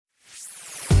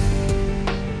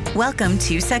Welcome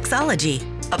to Sexology,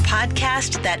 a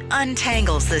podcast that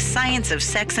untangles the science of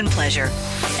sex and pleasure.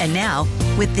 And now,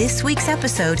 with this week's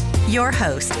episode, your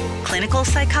host, clinical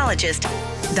psychologist,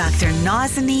 Dr.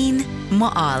 Nazanin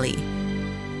Moali.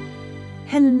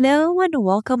 Hello and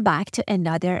welcome back to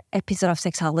another episode of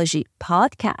Sexology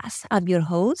Podcast. I'm your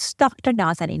host, Dr.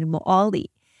 Nazanin Moali.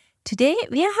 Today,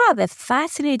 we have a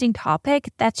fascinating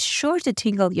topic that's sure to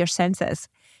tingle your senses.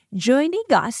 Joining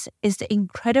us is the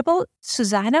incredible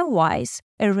Susanna Weiss,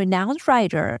 a renowned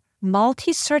writer,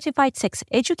 multi-certified sex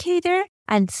educator,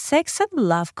 and sex and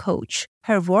love coach.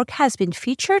 Her work has been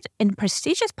featured in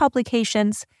prestigious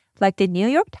publications like the New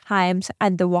York Times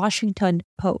and the Washington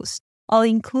Post. I'll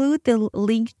include the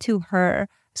link to her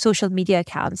social media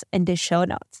accounts in the show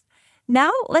notes.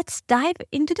 Now, let's dive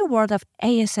into the world of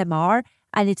ASMR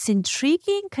and its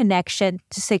intriguing connection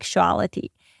to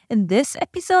sexuality. In this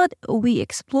episode, we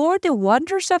explore the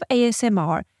wonders of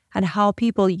ASMR and how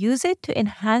people use it to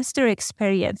enhance their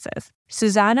experiences.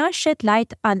 Susanna shed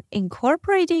light on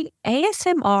incorporating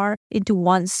ASMR into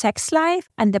one's sex life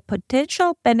and the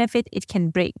potential benefit it can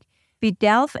bring. We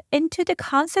delve into the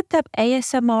concept of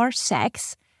ASMR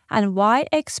sex and why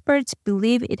experts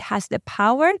believe it has the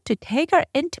power to take our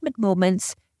intimate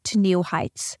moments to new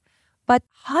heights. But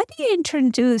how do you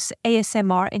introduce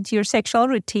ASMR into your sexual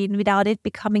routine without it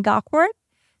becoming awkward?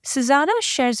 Susanna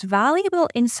shares valuable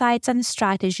insights and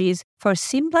strategies for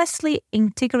seamlessly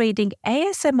integrating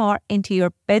ASMR into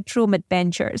your bedroom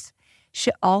adventures.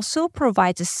 She also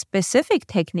provides specific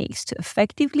techniques to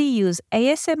effectively use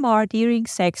ASMR during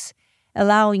sex,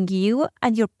 allowing you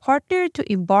and your partner to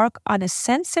embark on a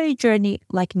sensory journey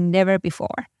like never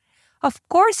before. Of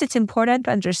course, it's important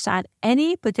to understand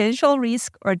any potential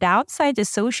risk or downside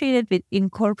associated with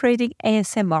incorporating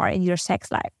ASMR in your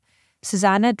sex life.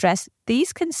 Susanna addressed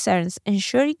these concerns,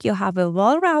 ensuring you have a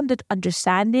well-rounded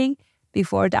understanding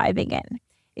before diving in.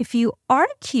 If you are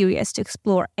curious to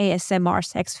explore ASMR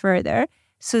sex further,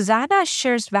 Susanna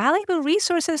shares valuable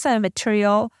resources and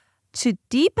material to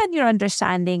deepen your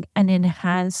understanding and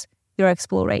enhance your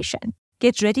exploration.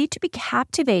 Get ready to be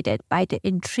captivated by the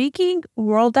intriguing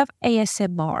world of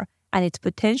ASMR and its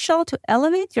potential to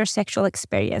elevate your sexual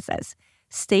experiences.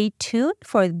 Stay tuned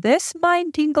for this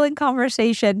mind-tingling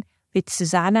conversation with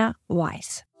Susanna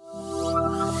Weiss.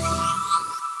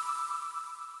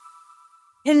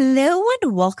 Hello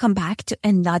and welcome back to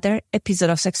another episode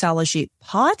of Sexology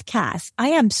Podcast. I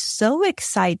am so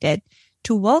excited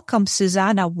to welcome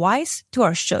Susanna Weiss to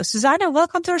our show. Susanna,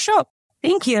 welcome to our show.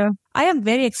 Thank you. I am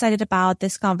very excited about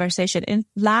this conversation. In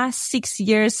last 6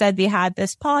 years that we had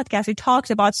this podcast, we talked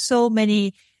about so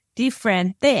many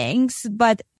different things,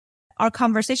 but our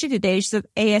conversation today is of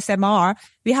ASMR.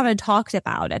 We haven't talked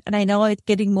about it, and I know it's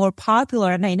getting more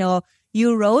popular, and I know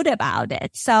you wrote about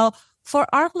it. So for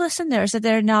our listeners that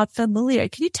are not familiar,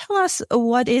 can you tell us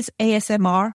what is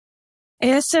ASMR?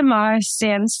 ASMR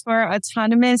stands for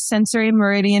Autonomous Sensory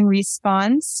Meridian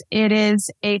Response. It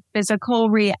is a physical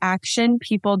reaction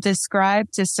people describe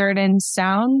to certain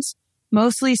sounds,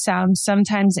 mostly sounds,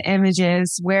 sometimes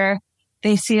images, where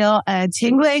they feel a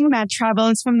tingling that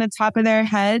travels from the top of their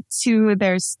head to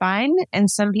their spine. And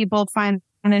some people find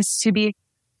this to be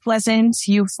pleasant,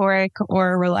 euphoric,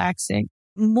 or relaxing.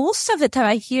 Most of the time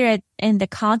I hear it in the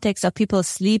context of people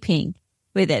sleeping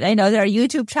with it. I know there are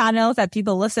YouTube channels that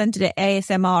people listen to the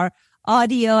ASMR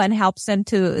audio and helps them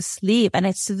to sleep. And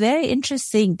it's very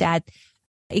interesting that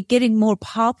it's getting more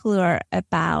popular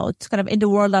about kind of in the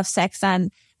world of sex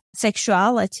and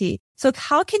sexuality. So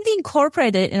how can we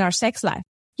incorporate it in our sex life?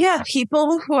 Yeah,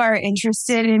 people who are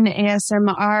interested in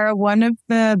ASMR, one of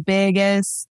the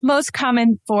biggest, most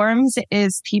common forms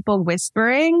is people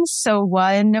whispering. So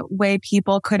one way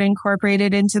people could incorporate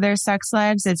it into their sex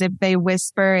lives is if they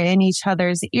whisper in each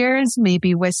other's ears,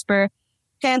 maybe whisper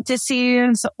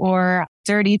fantasies or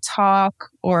dirty talk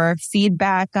or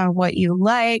feedback on what you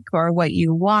like or what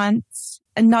you want.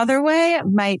 Another way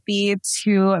might be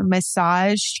to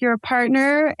massage your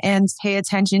partner and pay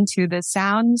attention to the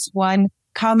sounds. One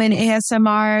common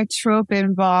ASMR trope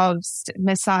involves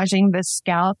massaging the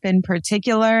scalp in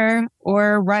particular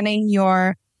or running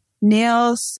your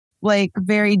nails like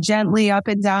very gently up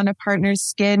and down a partner's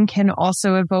skin can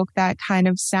also evoke that kind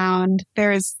of sound.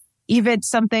 There's even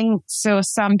something, so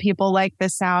some people like the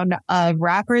sound of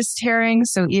wrappers tearing.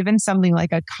 So even something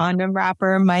like a condom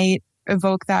wrapper might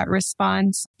evoke that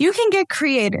response. You can get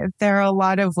creative. There are a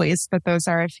lot of ways, but those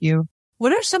are a few.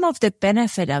 What are some of the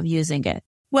benefits of using it?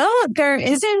 Well, there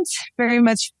isn't very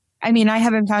much I mean, I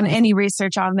haven't found any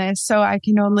research on this, so I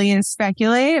can only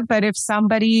speculate. But if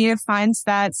somebody finds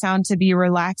that sound to be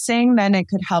relaxing, then it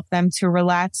could help them to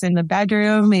relax in the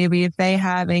bedroom. Maybe if they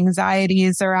have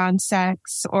anxieties around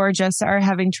sex or just are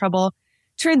having trouble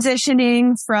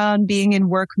transitioning from being in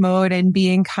work mode and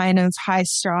being kind of high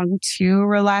strung to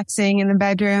relaxing in the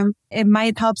bedroom, it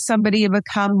might help somebody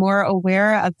become more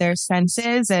aware of their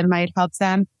senses and might help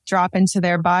them drop into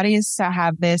their bodies to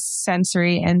have this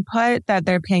sensory input that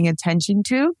they're paying attention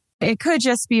to. It could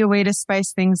just be a way to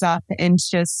spice things up and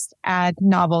just add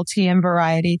novelty and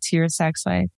variety to your sex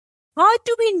life. How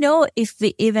do we know if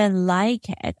we even like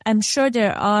it? I'm sure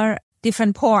there are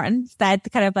different porn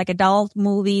that kind of like adult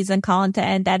movies and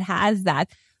content that has that.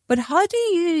 But how do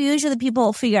you usually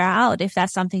people figure out if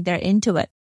that's something they're into it?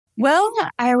 Well,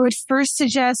 I would first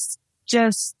suggest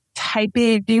just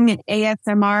typing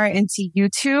ASMR into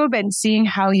YouTube and seeing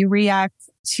how you react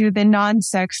to the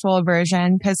non-sexual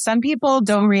version, because some people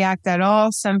don't react at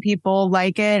all. Some people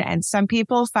like it and some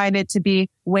people find it to be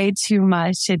way too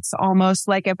much. It's almost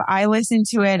like if I listen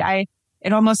to it,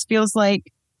 it almost feels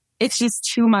like it's just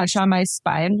too much on my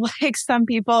spine. Like some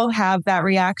people have that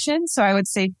reaction. So I would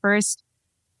say first,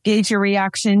 gauge your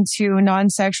reaction to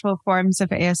non-sexual forms of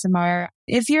ASMR.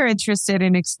 If you're interested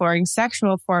in exploring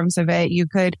sexual forms of it, you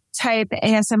could type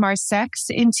ASMR sex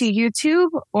into YouTube,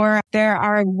 or there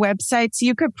are websites.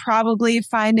 You could probably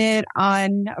find it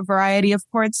on a variety of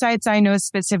porn sites. I know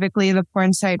specifically the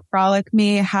porn site Frolic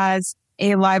Me has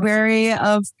a library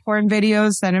of porn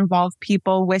videos that involve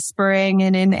people whispering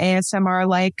in an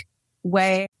ASMR-like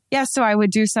way. Yeah, so I would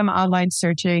do some online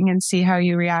searching and see how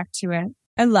you react to it.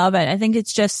 I love it. I think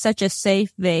it's just such a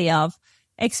safe way of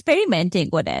experimenting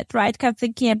with it, right? Kind of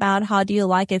thinking about how do you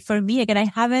like it. For me, again, I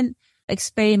haven't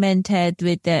experimented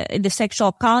with in the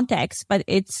sexual context, but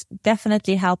it's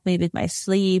definitely helped me with my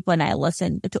sleep when I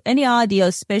listen to any audio,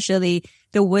 especially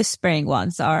the whispering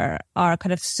ones are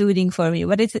kind of soothing for me.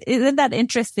 But isn't that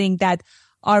interesting that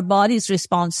our bodies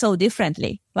respond so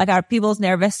differently? Like our people's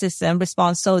nervous system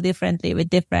responds so differently with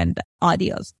different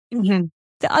audios. Mm-hmm.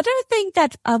 The other thing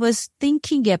that I was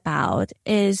thinking about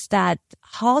is that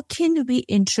how can we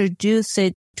introduce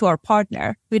it to our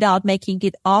partner without making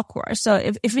it awkward? So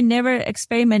if we never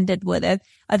experimented with it,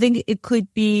 I think it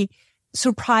could be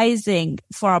surprising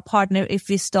for our partner if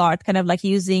we start kind of like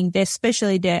using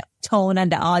especially the tone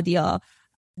and the audio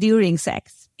during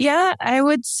sex. Yeah, I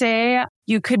would say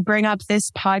you could bring up this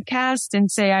podcast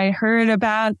and say, I heard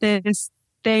about this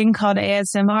thing called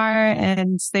ASMR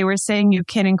and they were saying you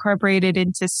can incorporate it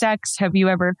into sex. Have you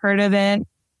ever heard of it?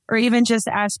 Or even just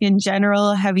ask in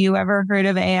general, have you ever heard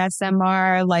of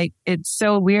ASMR? Like, it's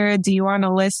so weird. Do you want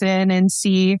to listen and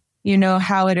see,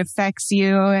 how it affects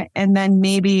you? And then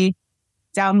maybe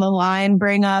down the line,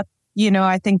 bring up,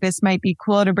 I think this might be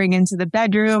cool to bring into the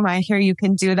bedroom. I hear you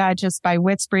can do that just by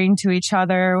whispering to each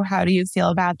other. How do you feel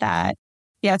about that?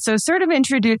 Yeah. So sort of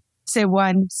introduce it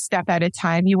one step at a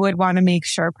time. You would want to make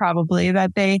sure probably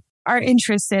that they are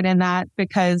interested in that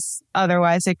because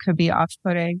otherwise it could be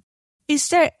off-putting. Is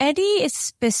there any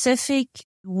specific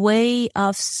way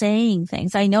of saying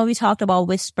things? I know we talked about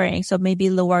whispering, so maybe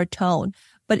lower tone,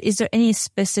 but is there any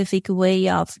specific way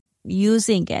of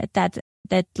using it that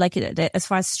like as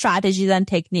far as strategies and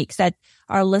techniques that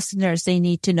our listeners, they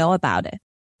need to know about it?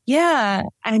 Yeah.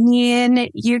 I mean,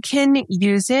 you can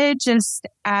use it just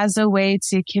as a way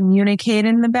to communicate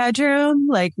in the bedroom,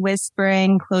 like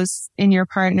whispering close in your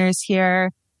partner's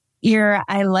ear,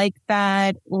 I like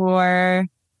that, or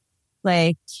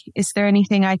like, is there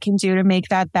anything I can do to make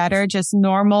that better? Just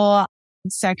normal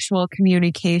sexual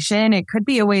communication. It could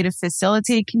be a way to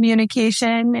facilitate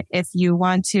communication if you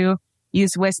want to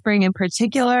use whispering in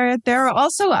particular. There are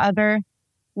also other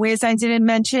ways I didn't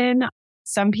mention.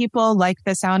 Some people like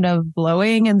the sound of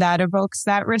blowing and that evokes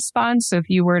that response. So if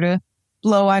you were to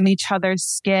blow on each other's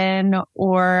skin,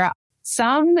 or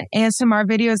some ASMR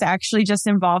videos actually just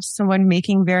involve someone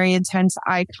making very intense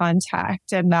eye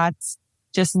contact, and that's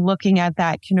just looking at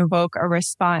that can evoke a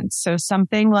response. So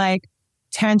something like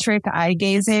tantric eye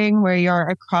gazing, where you're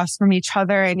across from each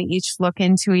other and each look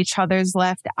into each other's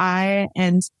left eye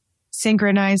and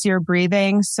synchronize your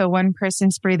breathing. So one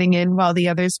person's breathing in while the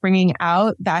other's bringing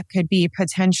out. That could be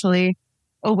potentially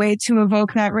a way to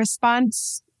evoke that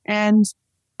response. And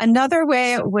another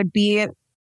way would be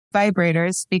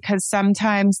vibrators, because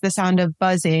sometimes the sound of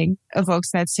buzzing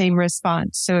evokes that same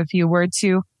response. So if you were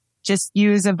to just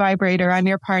use a vibrator on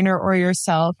your partner or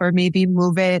yourself, or maybe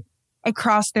move it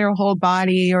across their whole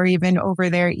body or even over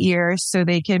their ear so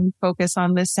they can focus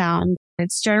on the sound.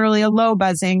 It's generally a low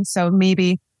buzzing, so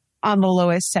maybe on the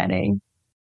lowest setting.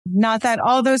 Not that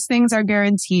all those things are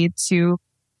guaranteed to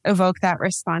evoke that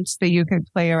response so you could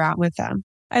play around with them.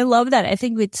 I love that. I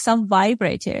think with some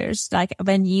vibrators, like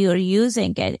when you're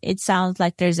using it, it sounds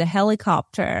like there's a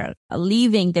helicopter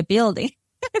leaving the building.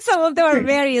 Some of them are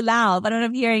very loud, but what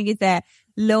I'm hearing is a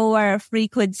lower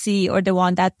frequency or the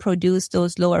one that produce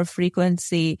those lower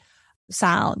frequency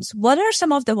sounds. What are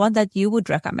some of the ones that you would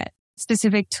recommend?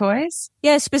 Specific toys?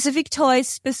 Yeah, specific toys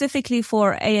specifically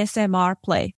for ASMR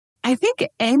play. I think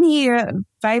any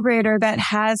vibrator that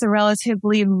has a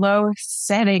relatively low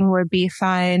setting would be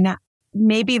fine.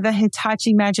 Maybe the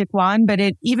Hitachi Magic Wand, but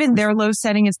even their low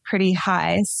setting is pretty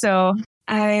high. So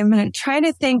I'm trying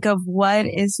to think of what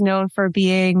is known for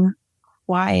being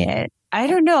quiet. I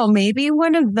don't know. Maybe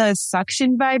one of the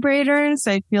suction vibrators.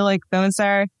 I feel like those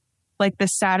are like the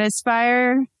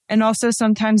Satisfier. And also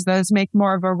sometimes those make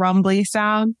more of a rumbly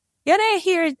sound. Yeah, I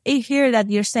hear that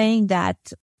you're saying that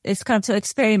it's kind of to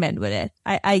experiment with it.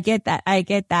 I get that.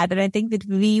 And I think that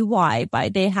VY,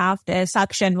 they have the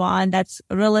suction one that's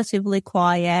relatively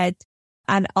quiet.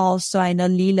 And also I know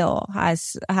Lilo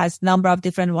has number of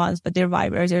different ones, but their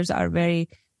vibrators are very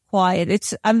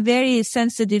quiet. I'm very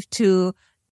sensitive to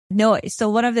noise. So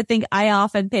one of the things I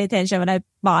often pay attention when I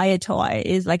buy a toy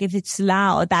is like if it's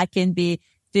loud, that can be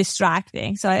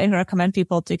distracting. So I recommend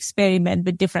people to experiment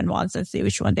with different ones and see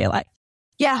which one they like.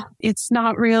 Yeah, it's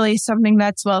not really something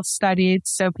that's well studied,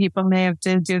 so people may have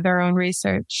to do their own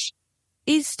research.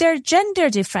 Is there gender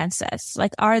differences?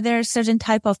 Like, are there certain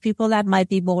type of people that might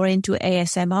be more into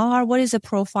ASMR? What is the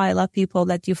profile of people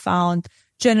that you found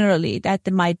generally that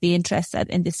they might be interested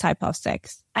in this type of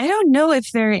sex? I don't know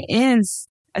if there is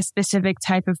a specific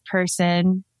type of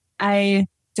person. I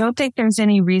don't think there's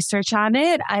any research on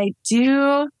it.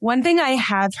 One thing I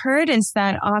have heard is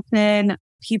that often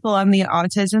people on the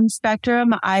autism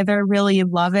spectrum either really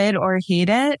love it or hate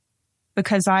it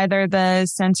because either the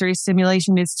sensory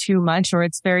stimulation is too much or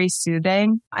it's very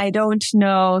soothing. I don't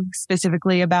know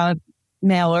specifically about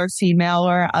male or female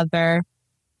or other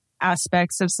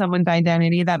aspects of someone's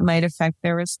identity that might affect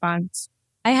their response.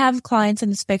 I have clients in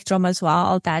the spectrum as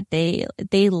well that they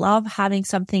love having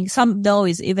some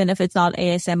noise, even if it's not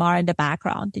ASMR in the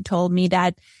background. They told me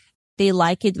that they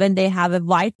like it when they have a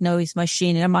white noise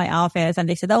machine in my office, and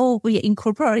they said, "Oh, we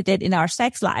incorporated it in our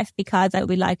sex life because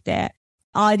we like the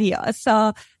audio."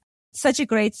 So, such a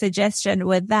great suggestion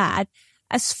with that.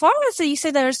 As far as you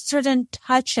say, there are certain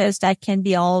touches that can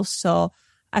be also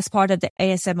as part of the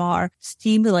ASMR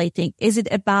stimulating. Is it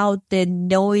about the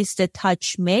noise the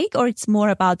touch make, or it's more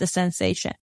about the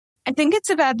sensation? I think it's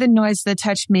about the noise the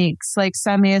touch makes. Like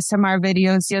some ASMR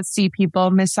videos, you'll see people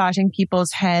massaging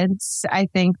people's heads. I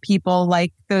think people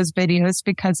like those videos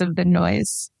because of the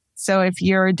noise. So if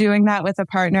you're doing that with a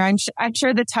partner, I'm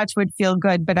sure the touch would feel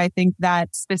good, but I think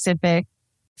that specific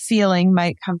feeling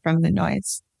might come from the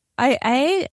noise.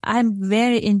 I'm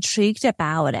very intrigued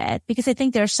about it because I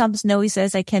think there are some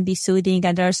noises that can be soothing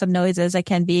and there are some noises that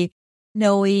can be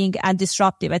annoying and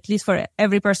disruptive. At least for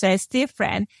every person, it's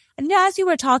different. And as you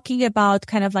were talking about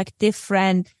kind of like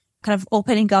different kind of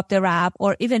opening up the wrap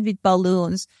or even with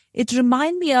balloons, it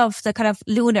reminded me of the kind of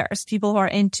lunars. People who are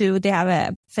they have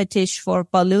a fetish for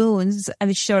balloons, and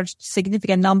I'm sure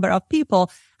significant number of people.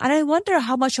 And I wonder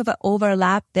how much of an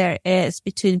overlap there is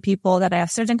between people that have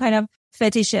certain kind of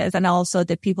fetishes and also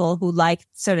the people who like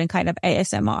certain kind of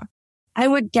ASMR. I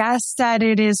would guess that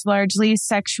it is largely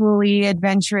sexually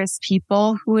adventurous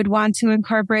people who would want to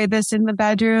incorporate this in the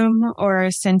bedroom,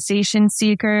 or sensation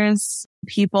seekers,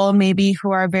 people maybe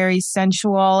who are very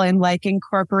sensual and like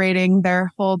incorporating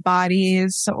their whole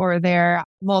bodies or their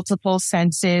multiple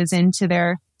senses into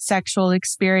their sexual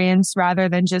experience rather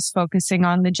than just focusing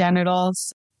on the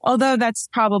genitals. Although that's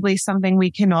probably something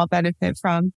we can all benefit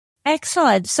from.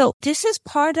 Excellent. So this is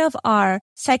part of our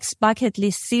sex bucket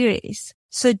list series.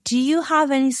 So do you have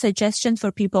any suggestions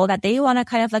for people that they want to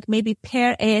kind of like maybe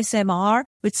pair ASMR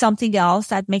with something else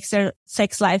that makes their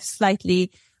sex life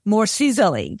slightly more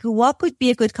sizzling? What could be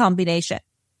a good combination?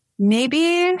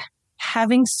 Maybe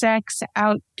having sex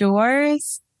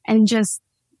outdoors and just,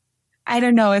 I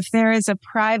don't know, if there is a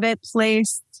private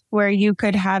place where you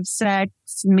could have sex,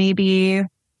 maybe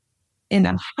in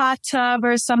a hot tub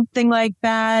or something like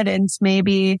that, and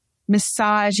maybe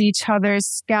massage each other's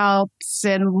scalps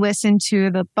and listen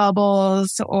to the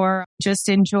bubbles, or just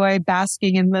enjoy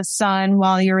basking in the sun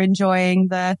while you're enjoying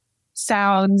the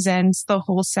sounds and the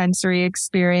whole sensory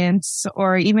experience,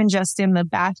 or even just in the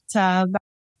bathtub.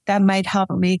 That might help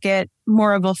make it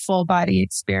more of a full body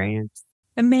experience.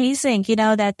 Amazing. You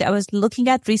know, that I was looking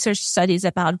at research studies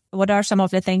about what are some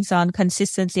of the things on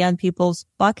consistently on people's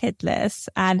bucket lists,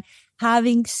 and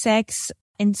having sex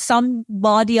in some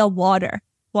body of water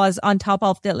was on top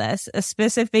of the list,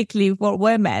 specifically for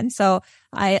women. So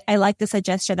I like the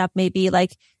suggestion of maybe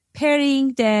like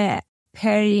pairing the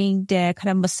kind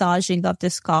of massaging of the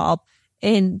scalp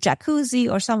in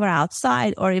jacuzzi or somewhere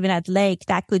outside or even at lake.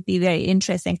 That could be very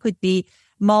interesting, could be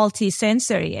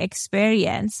multi-sensory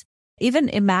experience. Even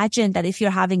imagine that if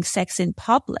you're having sex in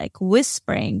public,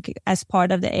 whispering as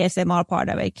part of the ASMR part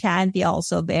of it can be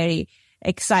also very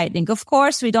exciting. Of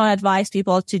course, we don't advise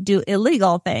people to do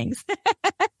illegal things,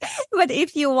 but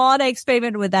if you want to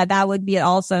experiment with that, that would be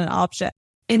also an option.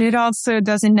 And it also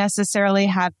doesn't necessarily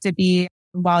have to be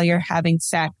while you're having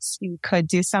sex. You could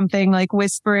do something like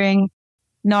whispering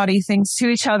naughty things to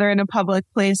each other in a public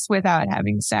place without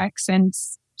having sex and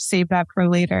save that for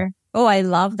later. Oh, I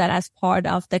love that as part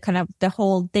of the kind of the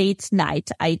whole date night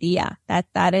idea.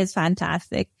 That is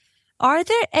fantastic. Are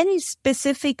there any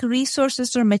specific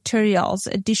resources or materials,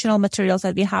 additional materials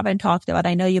that we haven't talked about?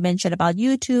 I know you mentioned about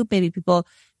YouTube. Maybe people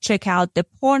check out the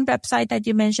porn website that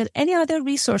you mentioned. Any other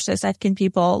resources that can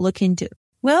people look into?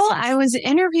 Well, I was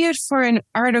interviewed for an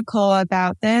article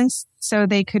about this, so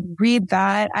they could read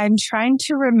that. I'm trying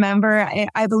to remember.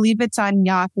 I believe it's on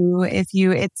Yahoo. If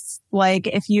you like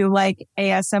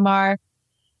ASMR,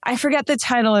 I forget the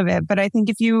title of it, but I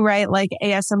think if you write like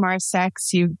ASMR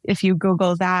sex, if you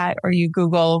Google that or you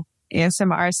Google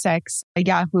ASMR sex,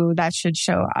 Yahoo, that should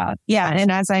show up. Yeah.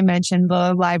 And as I mentioned,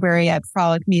 the library at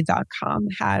frolicme.com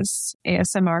has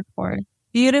ASMR porn.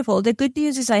 Beautiful. The good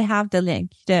news is I have the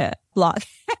link, the blog.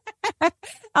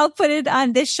 I'll put it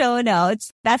on the show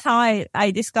notes. That's how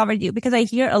I discovered you, because I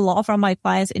hear a lot from my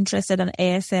clients interested in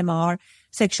ASMR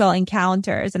sexual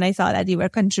encounters. And I saw that you were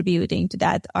contributing to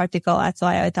that article. That's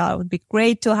why I thought it would be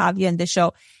great to have you on the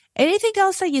show. Anything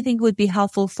else that you think would be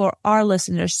helpful for our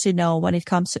listeners to know when it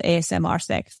comes to ASMR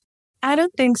sex? I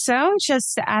don't think so.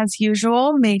 Just as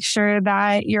usual, make sure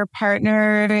that your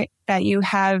partner, that you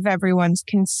have everyone's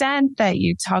consent, that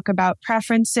you talk about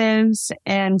preferences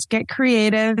and get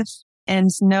creative and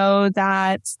know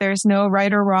that there's no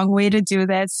right or wrong way to do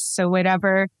this. So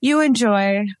whatever you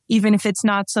enjoy, even if it's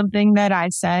not something that I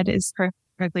said, is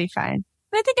perfectly fine.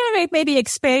 I think maybe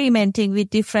experimenting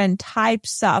with different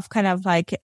types of kind of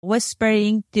like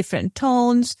whispering, different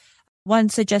tones. One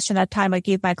suggestion at time I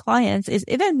give my clients is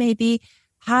even maybe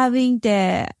having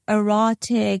the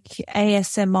erotic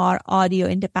ASMR audio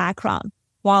in the background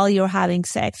while you're having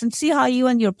sex and see how you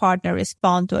and your partner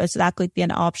respond to it. So that could be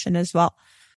an option as well.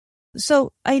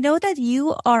 So I know that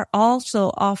you are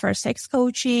also offer sex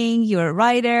coaching, you're a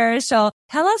writer. So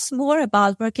tell us more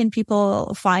about where can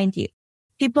people find you?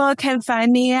 People can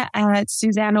find me at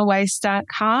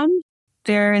susannaweiss.com.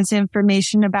 There is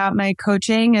information about my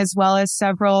coaching as well as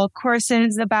several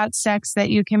courses about sex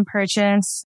that you can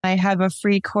purchase. I have a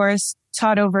free course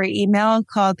taught over email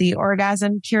called The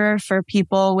Orgasm Cure for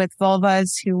people with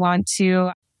vulvas who want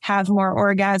to have more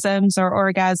orgasms or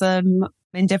orgasm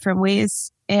in different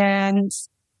ways. And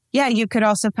yeah, you could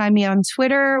also find me on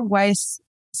Twitter,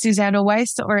 Susanna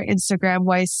Weiss, or Instagram,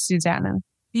 Weiss Susanna.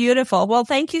 Beautiful. Well,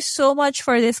 thank you so much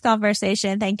for this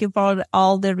conversation. Thank you for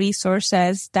all the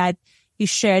resources that you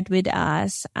shared with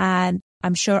us. And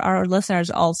I'm sure our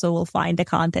listeners also will find the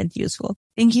content useful.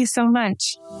 Thank you so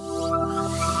much.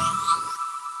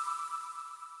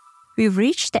 We've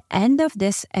reached the end of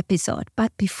this episode,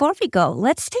 but before we go,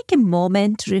 let's take a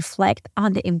moment to reflect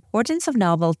on the importance of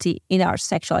novelty in our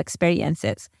sexual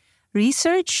experiences.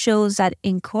 Research shows that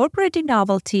incorporating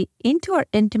novelty into our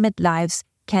intimate lives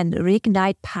can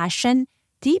reignite passion,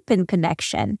 deepen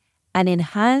connection, and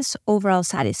enhance overall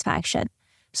satisfaction.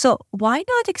 So why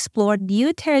not explore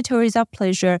new territories of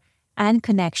pleasure and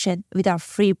connection with our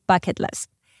free bucket list?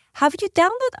 Have you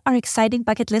downloaded our exciting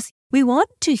bucket list? We want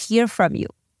to hear from you.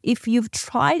 If you've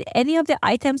tried any of the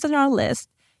items on our list,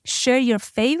 share your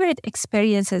favorite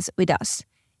experiences with us.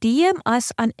 DM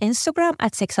us on Instagram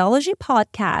at Sexology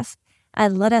Podcast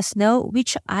and let us know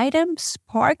which item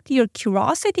sparked your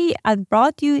curiosity and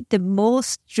brought you the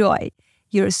most joy.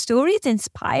 Your stories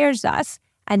inspires us,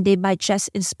 and they might just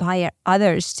inspire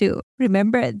others too.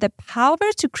 Remember, the power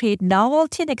to create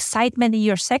novelty and excitement in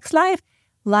your sex life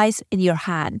lies in your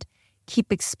hand.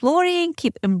 Keep exploring,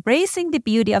 keep embracing the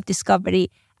beauty of discovery,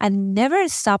 and never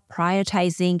stop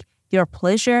prioritizing your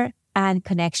pleasure and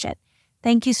connection.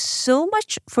 Thank you so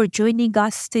much for joining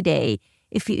us today.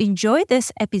 If you enjoyed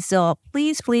this episode,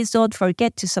 please don't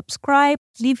forget to subscribe,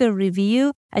 leave a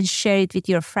review, and share it with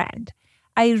your friend.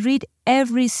 I read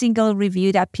every single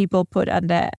review that people put on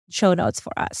the show notes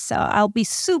for us, so I'll be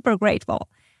super grateful.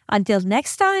 Until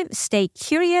next time, stay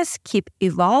curious, keep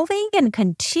evolving, and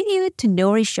continue to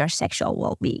nourish your sexual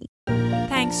well-being.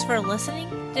 Thanks for listening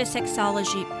to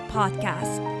Sexology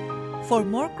Podcast. For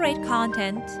more great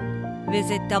content,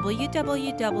 visit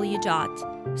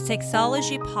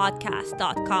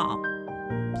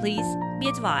www.sexologypodcast.com. Please be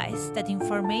advised that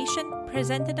information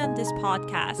presented on this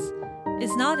podcast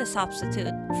is not a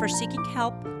substitute for seeking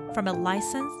help from a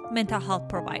licensed mental health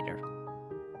provider.